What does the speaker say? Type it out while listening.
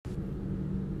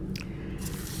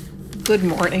Good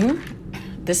morning.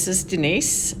 This is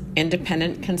Denise,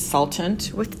 independent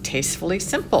consultant with Tastefully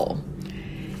Simple.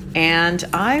 And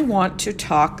I want to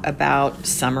talk about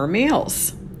summer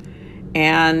meals.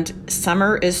 And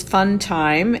summer is fun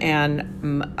time,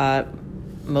 and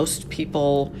most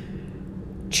people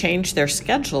change their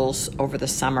schedules over the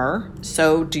summer.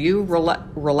 So do you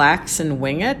relax and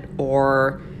wing it,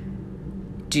 or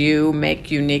do you make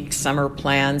unique summer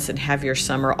plans and have your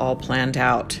summer all planned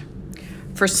out?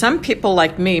 For some people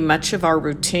like me, much of our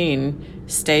routine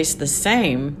stays the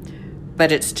same, but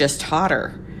it's just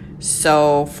hotter.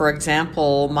 So, for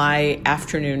example, my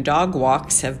afternoon dog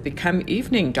walks have become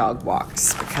evening dog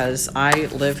walks because I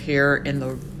live here in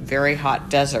the very hot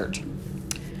desert.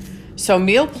 So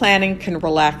meal planning can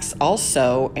relax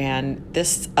also, and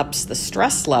this ups the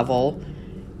stress level,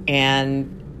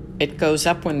 and it goes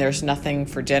up when there's nothing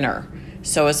for dinner.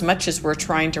 So as much as we're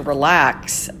trying to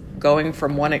relax, going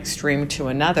from one extreme to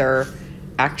another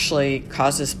actually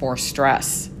causes more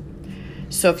stress.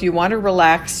 So if you want to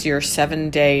relax your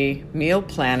 7-day meal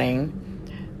planning,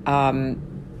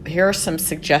 here are some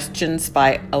suggestions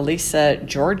by Elisa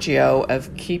Giorgio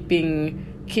of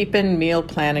Keepin' Meal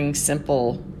Planning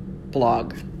Simple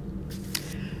blog.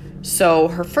 So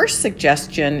her first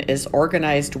suggestion is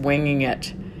organized winging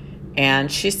it,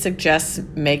 and she suggests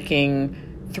making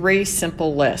 3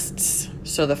 simple lists.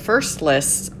 So the first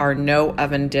lists are no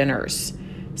oven dinners,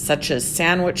 such as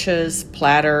sandwiches,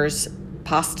 platters,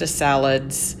 pasta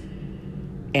salads,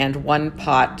 and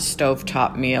one-pot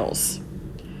stovetop meals.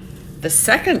 The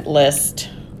second list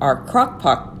are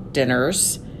crock-pot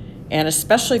dinners, and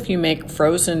especially if you make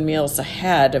frozen meals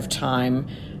ahead of time,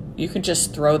 you can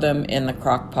just throw them in the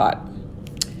crock pot.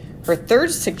 Her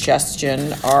third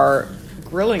suggestion are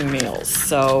grilling meals.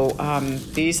 So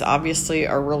these obviously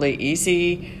are really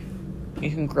easy. You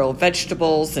can grill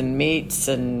vegetables and meats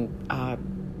and,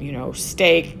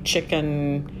 steak,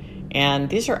 chicken, and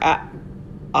these are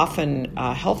often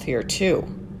healthier too.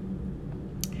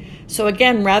 So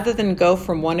again, rather than go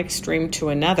from one extreme to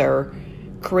another,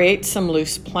 create some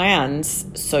loose plans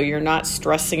so you're not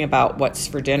stressing about what's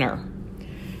for dinner.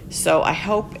 So I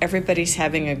hope everybody's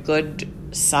having a good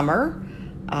summer.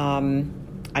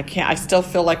 I still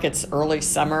feel like it's early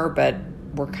summer, but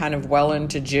we're kind of well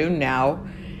into June now.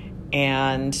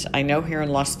 And I know here in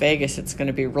Las Vegas, it's going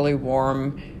to be really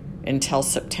warm until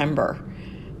September.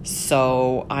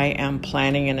 So I am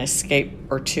planning an escape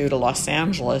or two to Los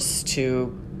Angeles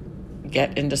to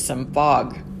get into some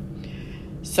fog.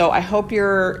 So I hope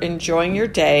you're enjoying your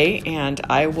day, and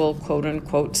I will quote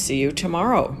unquote see you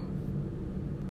tomorrow.